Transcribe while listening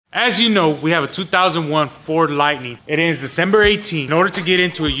As you know, we have a 2001 Ford Lightning. It ends December 18th. In order to get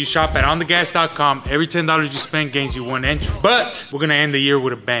into it, you shop at onthegas.com. Every $10 you spend gains you 1 entry. But we're gonna end the year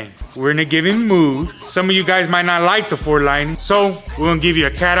with a bang. We're in a giving mood. Some of you guys might not like the Ford Lightning, so we're gonna give you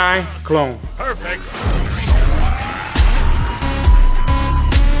a cat eye clone. Perfect.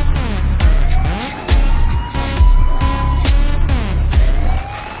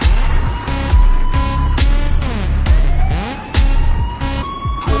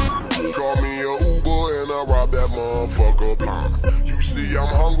 You see, I'm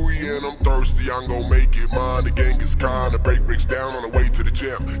hungry and I'm thirsty. I'm gonna make it mine. The gang is kind. The brake breaks down on the way to the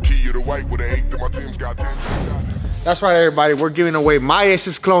gym. Key of the white with an 8 that my team's got 10. That's right, everybody. We're giving away my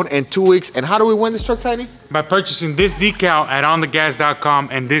SS clone in 2 weeks. And how do we win this truck, Tiny? By purchasing this decal at onthegas.com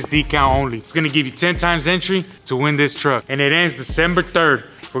and this decal only. It's gonna give you 10 times entry to win this truck. And it ends December 3rd.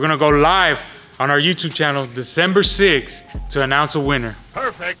 We're gonna go live on our YouTube channel December 6th to announce a winner.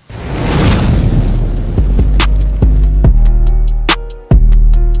 Perfect.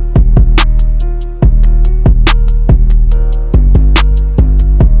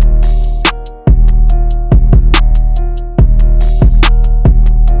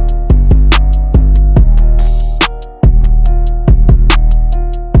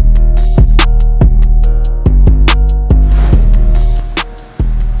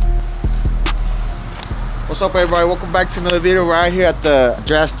 What's up, everybody? Welcome back to another video. We're out here at the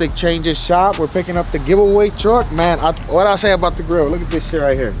Draztik Changes shop. We're picking up the giveaway truck. Man, what I say about the grill? Look at this shit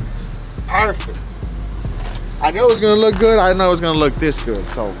right here. Perfect. I knew it was gonna look good. I didn't know it was gonna look this good.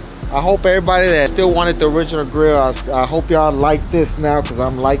 So I hope everybody that still wanted the original grill, I hope y'all like this now because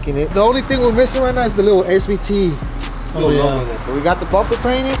I'm liking it. The only thing we're missing right now is the little SVT logo there. But we got the bumper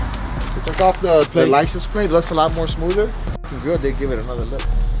painted. We took off the license plate. It looks a lot more smoother. The grill did give it another look.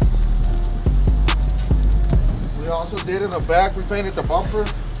 We also did in the back, we painted the bumper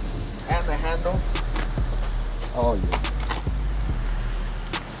and the handle. Oh yeah.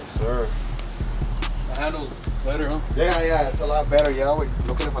 Yes sir. The handle's better, huh? Yeah, it's a lot better. Yeah, wait,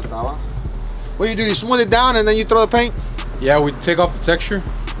 look at it faltaba. What do? You smooth it down and then you throw the paint? Yeah, we take off the texture,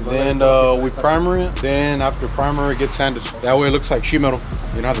 then we primer it, then after primer it gets sanded. That way it looks like sheet metal.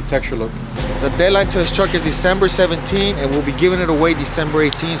 You know how the texture look. The deadline to this truck is December 17th and we'll be giving it away December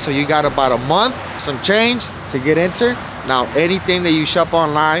 18th. So you got about a month, some change to get entered. Now anything that you shop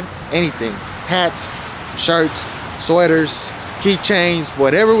online, anything, hats, shirts, sweaters, keychains,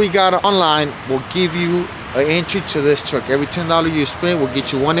 whatever we got online will give you an entry to this truck. Every $10 you spend will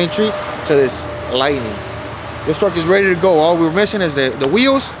get you 1 entry to this Lightning. This truck is ready to go. All we're missing is the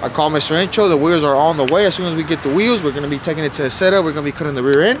wheels. I call Mr. Intro. The wheels are on the way. As soon as we get the wheels, we're going to be taking it to the setup. We're going to be cutting the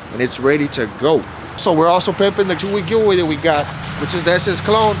rear end, and it's ready to go. So we're also pimping the 2-week giveaway that we got, which is the SS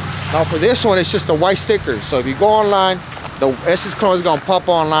clone. Now for this one, it's just a white sticker. So if you go online, the SS clone is going to pop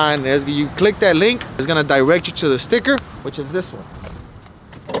online. As you click that link, it's going to direct you to the sticker, which is this one.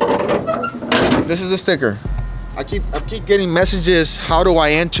 This is the sticker. I keep getting messages, how do I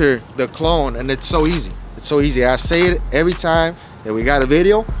enter the clone? And it's so easy. It's so easy. I say it every time that we got a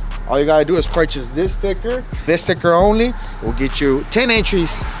video. All you gotta do is purchase this sticker only. We'll get you 10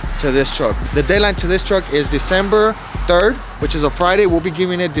 entries to this truck. The deadline to this truck is December 3rd, which is a Friday. We'll be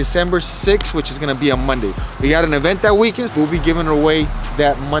giving it December 6th, which is gonna be a Monday. We got an event that weekend. We'll be giving it away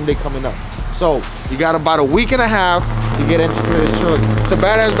that Monday coming up. So you got about a week and a half to get into this truck. It's a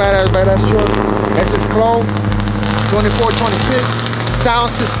badass truck. SS clone, 24, 26, sound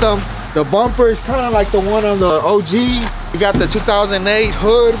system. The bumper is kind of like the one on the OG. You got the 2008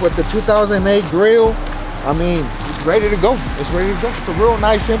 hood with the 2008 grill. I mean, it's ready to go. It's ready to go. It's a real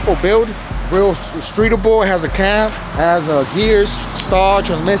nice, simple build. Real streetable. It has a cam, has gears, stall,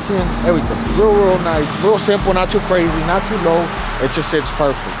 transmission, everything. Real nice. Real simple, not too crazy, not too low. It just sits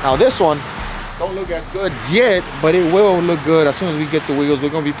perfect. Now this one don't look as good yet, but it will look good as soon as we get the wheels. We're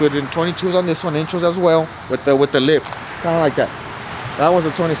gonna be putting 22s on this one, intros as well, with the lip, kind of like that. That one's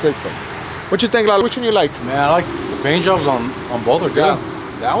a 26 though. What you think, Lalo? Which one you like? Man, I like the paint jobs on both are good.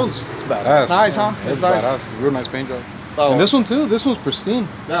 Yeah. That one's badass. It's nice, huh? It's nice. Badass. Real nice paint job. So, and this one too. This one's pristine.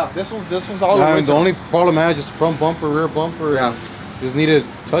 Yeah, this one's all the way. The only problem I had just front bumper, rear bumper. Yeah. Just needed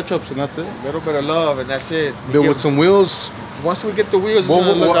touch-ups and that's it. A little bit of love and that's it. But with some wheels. Once we get the wheels, it's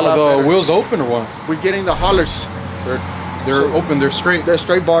gonna look a lot better. The wheels open or what? We're getting the haulers. They're open. They're straight. They're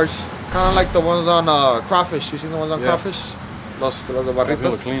straight bars. Kind of like the ones on Crawfish. You seen the ones on Crawfish? Los That's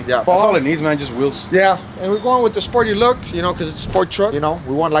gonna clean. Yeah. That's all it needs, man. Just wheels. Yeah, and we're going with the sporty look, you know, because it's a sport truck. You know,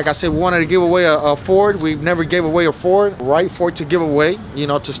 we want, like I said, we wanted to give away a Ford. We've never gave away a Ford. Right Ford to give away, you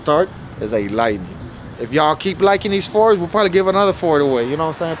know, to start is a Lightning. If y'all keep liking these Fords, we'll probably give another Ford away. You know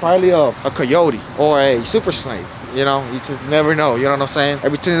what I'm saying? Probably a Coyote or a Super Snake. You know, you just never know. You know what I'm saying?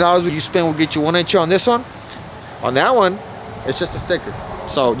 Every $10 you spend will get you 1 entry on this one. On that one, it's just a sticker.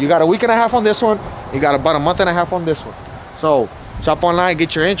 So you got a week and a half on this one. You got about a month and a half on this one. So shop online,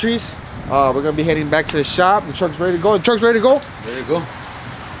 get your entries. We're gonna be heading back to the shop. The truck's ready to go. The truck's ready to go. There you go.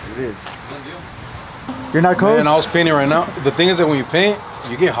 It is. You're not cold? And I was painting right now. The thing is that when you paint,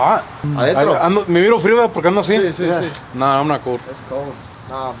 you get hot. Adentro. Me miro frío porque ando así. Sí, sí, sí. Nah, I'm not cold. It's cold.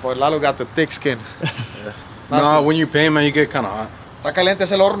 Nah, but Lalo got the thick skin. Yeah. No, when you paint, man, you get kind of hot. ¿Está caliente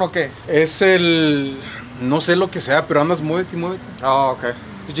es el horno o qué? Es el... No sé lo que sea, pero andas muévete y muévete. Oh, okay.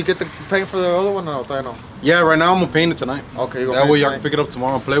 Did you get the paint for the other one or no? Yeah, right now I'm gonna paint it tonight. Okay, that way y'all can pick it up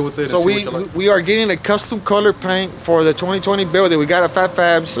tomorrow and play with it. So we are getting a custom color paint for the 2020 build that we got at Fat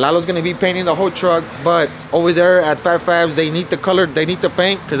Fabs. Lalo's gonna be painting the whole truck, but over there at Fat Fabs they need the color, they need the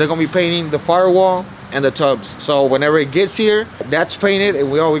paint because they're gonna be painting the firewall and the tubs. So whenever it gets here, that's painted,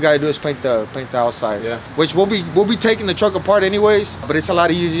 and all we gotta do is paint the outside. Yeah. Which we'll be taking the truck apart anyways, but it's a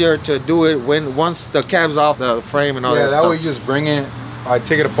lot easier to do it once the cab's off the frame and all that stuff. Yeah, that way you just bring it. I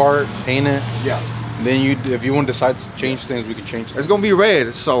take it apart, paint it. Yeah. Then if you want to decide to change things, we can change things. It's gonna be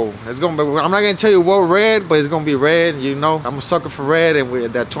red, so it's gonna be. I'm not gonna tell you what red, but it's gonna be red. You know, I'm a sucker for red,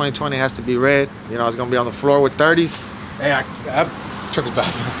 and that 2020 has to be red. You know, it's gonna be on the floor with 30s. Hey, that truck is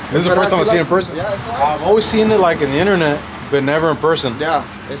bad. This is the first time I've seen it in person. Yeah, it's nice. I've always seen it like in the internet, but never in person. Yeah,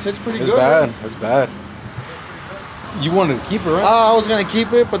 it's pretty good. It's bad. Man. It's bad. You wanted to keep it, right? I was gonna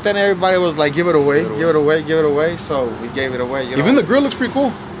keep it, but then everybody was like, "Give it away, give it away, give it away." So we gave it away. You know? Even the grill looks pretty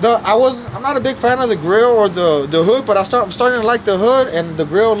cool. I'm not a big fan of the grill or the hood, but I'm starting to like the hood, and the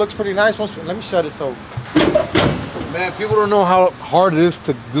grill looks pretty nice. Let me shut it so. Man, people don't know how hard it is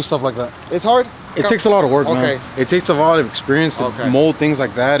to do stuff like that. It's hard. It takes a lot of work, okay. man. It takes a lot of experience to mold things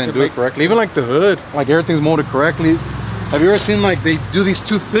like that and do it correctly. Even like the hood, like everything's molded correctly. Have you ever seen like they do these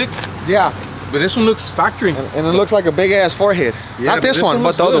too thick? Yeah. But this one looks factory. And it looks like a big ass forehead. Yeah, not this one,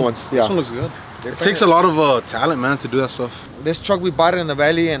 but the other ones. Yeah. This one looks good. It takes a lot of talent, man, to do that stuff. This truck, we bought it in the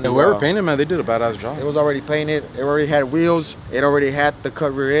valley, and whoever painted, man, they did a badass job. It was already painted. It already had wheels. It already had the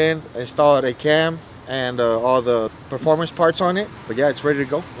cut rear end, installed a cam, and all the performance parts on it. But yeah, it's ready to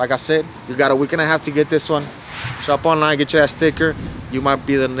go. Like I said, you got a week and a half to get this one. Shop online, get you that sticker. You might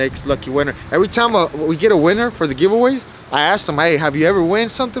be the next lucky winner. Every time we get a winner for the giveaways, I ask them, hey, have you ever won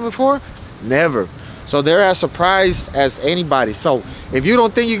something before? Never. So they're as surprised as anybody. So if you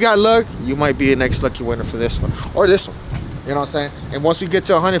don't think you got luck, you might be the next lucky winner for this one or this one. You know what I'm saying? And once we get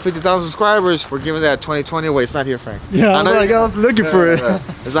to 150,000 subscribers, we're giving that 2020 away. It's not here, Frank. Yeah, I was looking for it.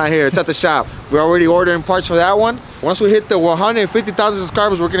 It's not here. It's at the shop. We're already ordering parts for that one. Once we hit the 150,000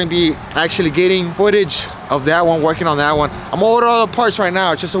 subscribers, we're going to be actually getting footage of that one, working on that one. I'm gonna order all the parts right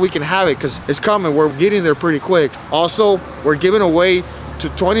now just so we can have it because it's coming. We're getting there pretty quick. Also, we're giving away to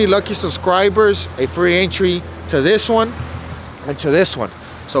 20 lucky subscribers a free entry to this one and to this one.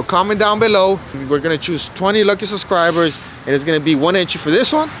 So comment down below. We're gonna choose 20 lucky subscribers, and it's gonna be 1 entry for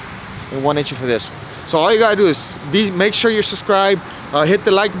this one and 1 entry for this one. So all you gotta do is make sure you're subscribed, hit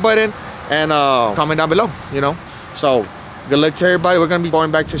the like button, and comment down below. You know. So good luck to everybody. We're gonna be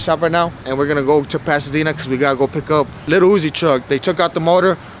going back to the shop right now, and we're gonna go to Pasadena because we gotta go pick up little Uzi truck. They took out the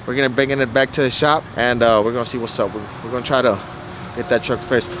motor. We're gonna bring it back to the shop, and we're gonna see what's up. We're gonna try to get that truck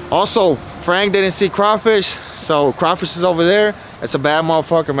fixed. Also, Frank didn't see Crawfish, so Crawfish is over there. It's a bad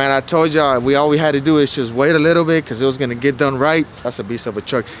motherfucker, man. I told y'all, all we had to do is just wait a little bit because it was gonna get done right. That's a beast of a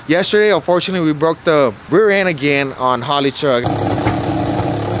truck. Yesterday, unfortunately, we broke the rear end again on Holly truck.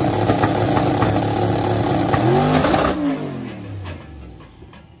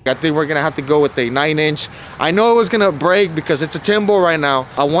 I think we're gonna have to go with a 9-inch. I know it was gonna break because it's a Timbo right now.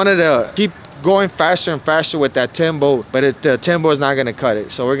 I wanted to keep going faster and faster with that Timbo, but the Timbo is not gonna cut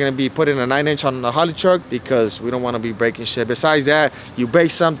it. So we're gonna be putting a 9-inch on the Holly truck because we don't want to be breaking shit. Besides that, you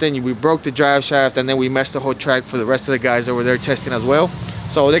break something, we broke the drive shaft, and then we messed the whole track for the rest of the guys that were there testing as well.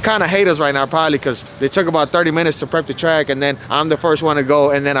 So they kind of hate us right now probably because they took about 30 minutes to prep the track, and then I'm the first one to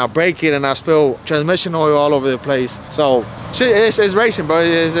go, and then I'll break it and I'll spill transmission oil all over the place. So shit, it's racing, bro.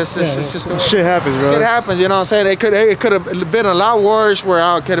 It's just shit happens, bro. Shit happens, you know what I'm saying? It could have been a lot worse where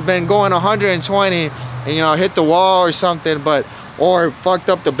I could have been going 120 and, you know, hit the wall or something, or fucked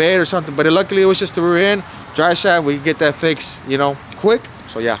up the bed or something. But luckily it was just the rear end drive shaft. We can get that fixed, you know, quick.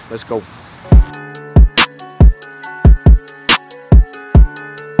 So yeah, let's go.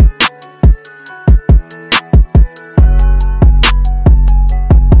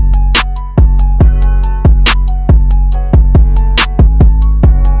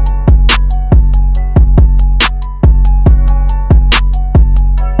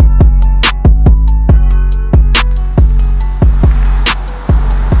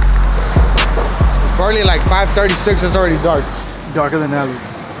 Barely like 5 it's 36, it's already dark. Darker than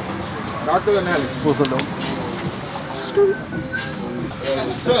Alex. Darker than Alex. What's up, though?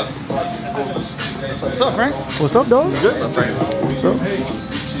 What's up? What's up, Frank? What's up, dog? Good. What's up?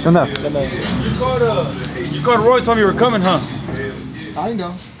 Come down. You called Roy, told me you were coming, huh? I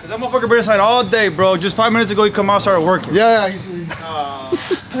know. Cause that motherfucker been inside all day, bro. Just 5 minutes ago, he come out, started working. Yeah, he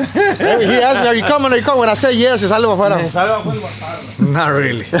asked me, are you coming? Are you coming? When I said yes, it's algo afuera. Not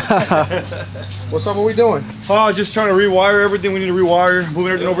really. What's up? What we doing? Oh, just trying to rewire everything we need to rewire.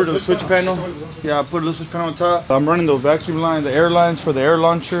 Moving everything over to the switch panel. Yeah, I put a little switch panel on top. I'm running the vacuum line, the air lines for the air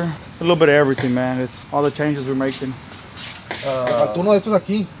launcher. A little bit of everything, man. It's all the changes we're making. Uno de estos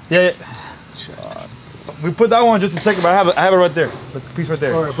aquí. Yeah. We put that one in just a second, but I have it right there. The piece right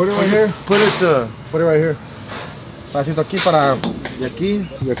there. All right, put it right here. Put it right here. Pasito aquí para y aquí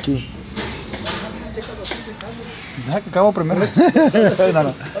y aquí. Deja que acabo primero.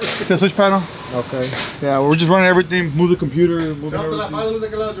 No. It's the switch panel. Okay. Yeah, we're just running everything. Move the computer. Move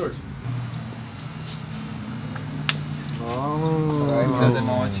everything. George. Oh. doesn't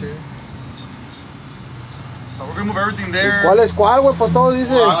know what you. So we're gonna move everything there. ¿Cuál es cuál, güey? Por todo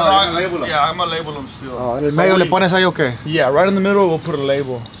dice. Yeah, I'm gonna label them still. Oh, en el medio le pones ahí, okay. Yeah, right in the middle we'll put a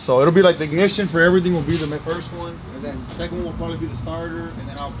label. So it'll be like the ignition for everything will be the first one, and then the second one will probably be the starter, and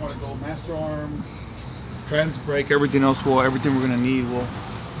then I'll probably go master arm, trans brake, everything else. Everything we're gonna need,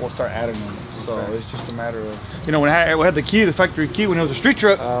 we'll start adding them. So it's just a matter of, you know, when we had the key, the factory key, when it was a street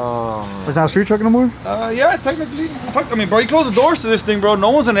truck. It's not a street truck no more? Yeah, technically. I mean, bro, you close the doors to this thing, bro.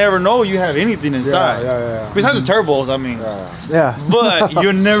 No one's gonna ever know you have anything inside. Yeah. Besides the turbos, I mean. Yeah. But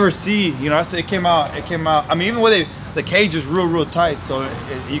you'll never see, you know, it came out. I mean, even when the cage is real tight, so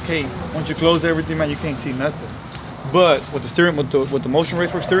you can't, once you close everything, man, you can't see nothing. But with the steering, with the motion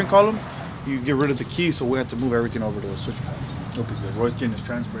racework steering column, you get rid of the key, so we have to move everything over to the switch panel. No big deal. Roy's getting his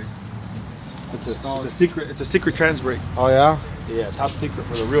trans brake. It's a secret trans brake. Oh yeah? Yeah, top secret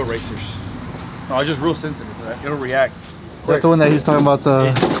for the real racers. No, it's just real sensitive to that. It'll react quick. That's the one that he's talking about.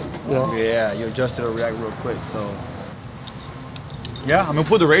 Yeah, you adjust it, it'll react real quick. So yeah, I'm gonna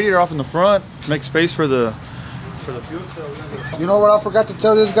put the radiator off in the front, make space for the fuel cell. You know what I forgot to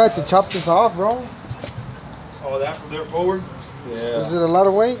tell this guy to chop this off, bro? Oh, that from there forward? Yeah. Is it a lot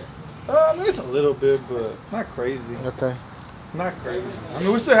of weight? I mean, it's a little bit, but not crazy. Okay. Not crazy. I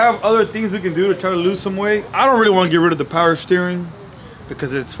mean, we still have other things we can do to try to lose some weight. I don't really want to get rid of the power steering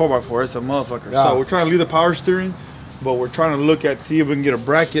because it's 4x4. It's a motherfucker. Yeah. So we're trying to leave the power steering, but we're trying to look at see if we can get a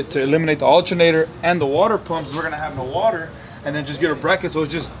bracket to eliminate the alternator and the water pumps. We're gonna have no water, and then just get a bracket so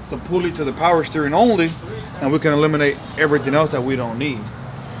it's just the pulley to the power steering only, and we can eliminate everything else that we don't need.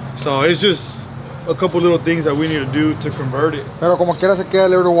 So it's just a couple little things that we need to do to convert it. Pero como quiera se queda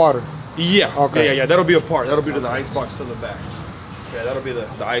libre de water. Yeah. Okay. Yeah. That'll be a part. That'll be to the ice box to the back. Yeah, that'll be the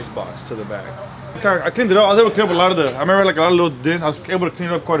ice box to the back. I cleaned it up. I was able to clean up a lot of I remember like a lot of little dents. I was able to clean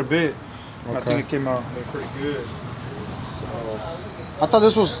it up quite a bit. Okay. I think it came out pretty good. So, I thought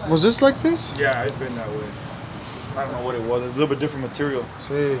this was this like this? Yeah, it's been that way. I don't know what it was. It's a little bit different material.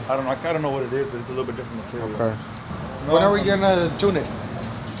 See. I don't know what it is, but it's a little bit different material. Okay. When are we gonna tune it?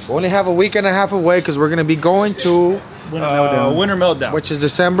 We only have a week and a half away because we're gonna be going to Winter Meltdown, which is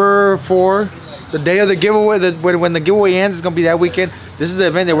December 4. The day of the giveaway, when the giveaway ends, it's gonna be that weekend. This is the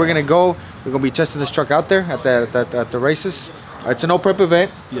event that we're gonna go. We're gonna be testing this truck out there at the races. It's a no prep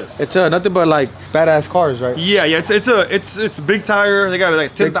event. Yes. It's nothing but like badass cars, right? Yeah. It's a big tire. They got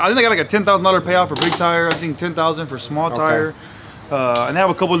like I think they got like a $10,000 payout for big tire. I think $10,000 for small tire. And they have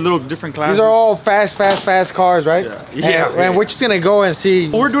a couple of little different classes. These are all fast cars, right? Yeah. And we're just gonna go and see.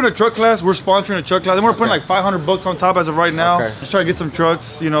 We're doing a truck class. We're sponsoring a truck class, and we're putting like $500 on top as of right now. Okay. Just try to get some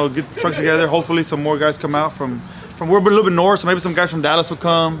trucks, you know, get the trucks together. Hopefully, some more guys come out from we're a little bit north, so maybe some guys from Dallas will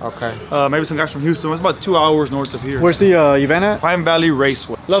come. Okay. Maybe some guys from Houston. It's about 2 hours north of here. Where's the event at? Pine Valley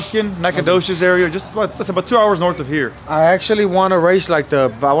Raceway, Lufkin, Nacogdoches area. That's about 2 hours north of here. I actually want to race I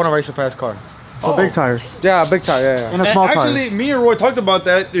want to race a fast car. So big tires. Yeah, big tire. Yeah. And a small tire. Actually, me and Roy talked about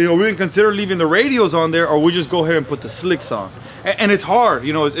that. You know, we didn't consider leaving the radios on there, or we just go ahead and put the slicks on. And it's hard.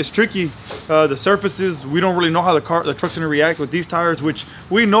 You know, it's tricky. The surfaces, we don't really know how the truck's gonna react with these tires, which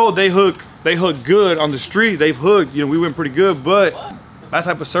we know they hook good on the street. They've hooked. You know, we went pretty good, but that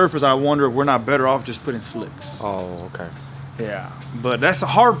type of surface, I wonder if we're not better off just putting slicks. Oh, okay. Yeah, but that's the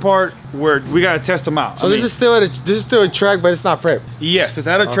hard part where we gotta test them out. So this is still a track, but it's not prep. Yes, it's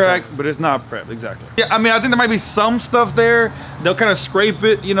at a track, but it's not prep. Exactly. Yeah, I mean, I think there might be some stuff there. They'll kind of scrape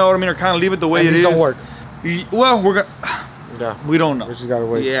it, you know what I mean, or kind of leave it the way it is. Don't work. Well, we're gonna. Yeah. We don't know. We just gotta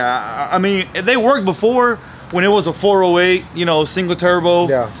wait. Yeah, I mean, they worked before, when it was a 408, you know, single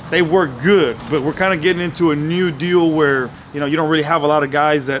turbo, they work good. But we're kind of getting into a new deal where, you know, you don't really have a lot of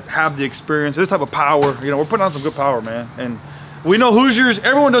guys that have the experience, this type of power. You know, we're putting on some good power, man. And we know Hoosiers,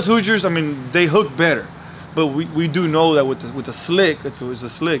 everyone does Hoosiers. I mean, they hook better. But we do know that with the slick, it's a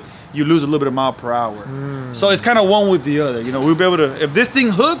slick, you lose a little bit of mile per hour. So it's kind of one with the other. You know, we'll be able to, if this thing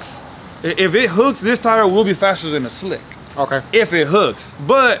hooks, if it hooks, this tire will be faster than a slick. Okay. If it hooks.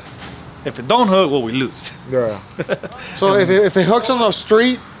 But if it don't hook, well, we lose. Yeah. So if it hooks on the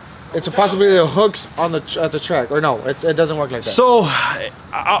street, it's a possibility it hooks on at the track, or no? It doesn't work like that. So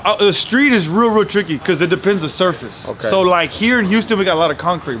the street is real tricky because it depends on surface. Okay. So like here in Houston, we got a lot of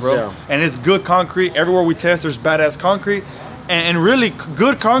concrete, bro. Yeah. And it's good concrete. Everywhere we test, there's badass concrete, and really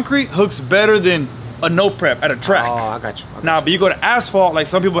good concrete hooks better than a no prep at a track. Oh, I got you. Now, but you go to asphalt, like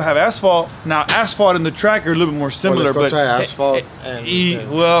some people have asphalt. Now, asphalt and the track are a little bit more similar. Well, let's go but try asphalt.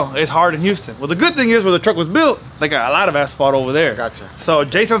 Well, it's hard in Houston. Well, the good thing is where the truck was built, they got a lot of asphalt over there. Gotcha. So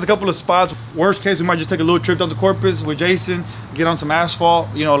Jason has a couple of spots. Worst case, we might just take a little trip down to Corpus with Jason, get on some asphalt,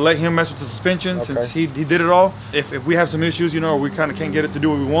 you know, let him mess with the suspension since he did it all. If we have some issues, you know, we kind of can't get it to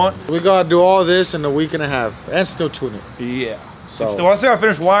do what we want. We gotta do all this in a week and a half and still tune it. Yeah. So once I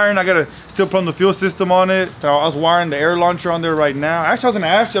finish wiring, I gotta still put on the fuel system on it. So I was wiring the air launcher on there right now. Actually, I was gonna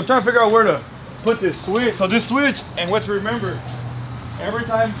ask you, I'm trying to figure out where to put this switch. So this switch, and what to remember, every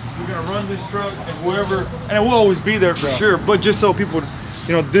time we're gonna run this truck and whoever, and it will always be there for sure, but just so people,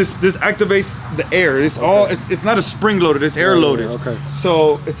 you know, this activates the air. It's all, it's not a spring loaded, it's air loaded. Okay.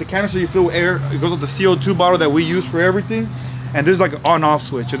 So it's a canister you fill with air. It goes with the CO2 bottle that we use for everything. And there's like an on-off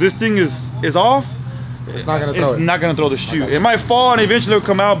switch. If this thing is off, it's not gonna throw it. It's not gonna throw the chute. It might fall and eventually it'll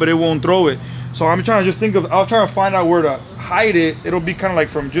come out, but it won't throw it. So I'm trying to just think of, I was trying to find out where to hide it. It'll be kind of like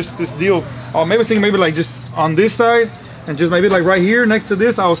from just this deal. Oh, maybe I was thinking maybe like just on this side and just maybe like right here next to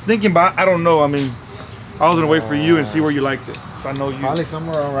this. I was thinking, but I don't know. I mean, I was gonna wait for you and see where you liked it. So I know you. Probably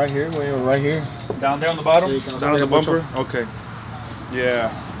somewhere right here, right here. Down there on the bottom? So down on the bumper? Okay.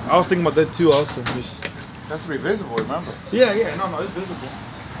 Yeah. I was thinking about that too also. Just... That's to be visible, remember? Yeah, no, it's visible.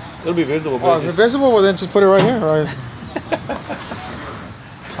 It'll be visible. Oh, if it's visible, well then just put it right here. Right?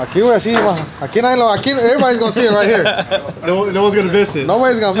 Aquí everybody's gonna see it right here. No one's gonna miss it.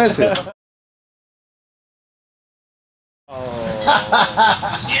 Nobody's gonna miss it.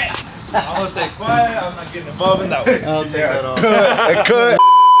 Oh shit! I'm gonna stay quiet. I'm not getting involved in that one. I'll take that off. Cut.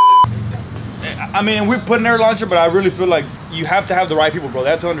 I mean, we put an air launcher, but I really feel like you have to have the right people, bro. They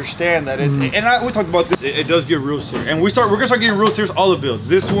have to understand that it's, and we talked about this, it does get real serious. And we're gonna start getting real serious, all the builds.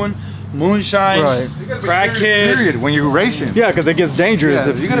 This one, Moonshine, Crackhead. Period, when you're racing. Yeah, because it gets dangerous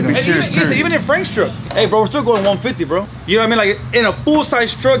if you gotta be serious. Even in Frank's truck. Hey, bro, we're still going 150, bro. You know what I mean? Like, in a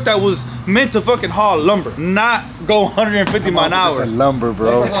full-size truck that was meant to fucking haul lumber, not go 150 mile an hour. It's a lumber,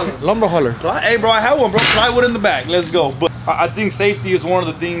 bro. Lumber hauler. Hey, bro, I have one, bro. Plywood in the back. Let's go. But I think safety is one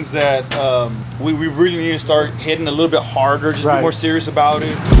of the things that we really need to start hitting a little bit harder, just be more serious about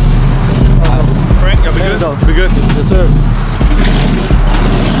it. Frank, y'all be good? Be good. Yes, sir.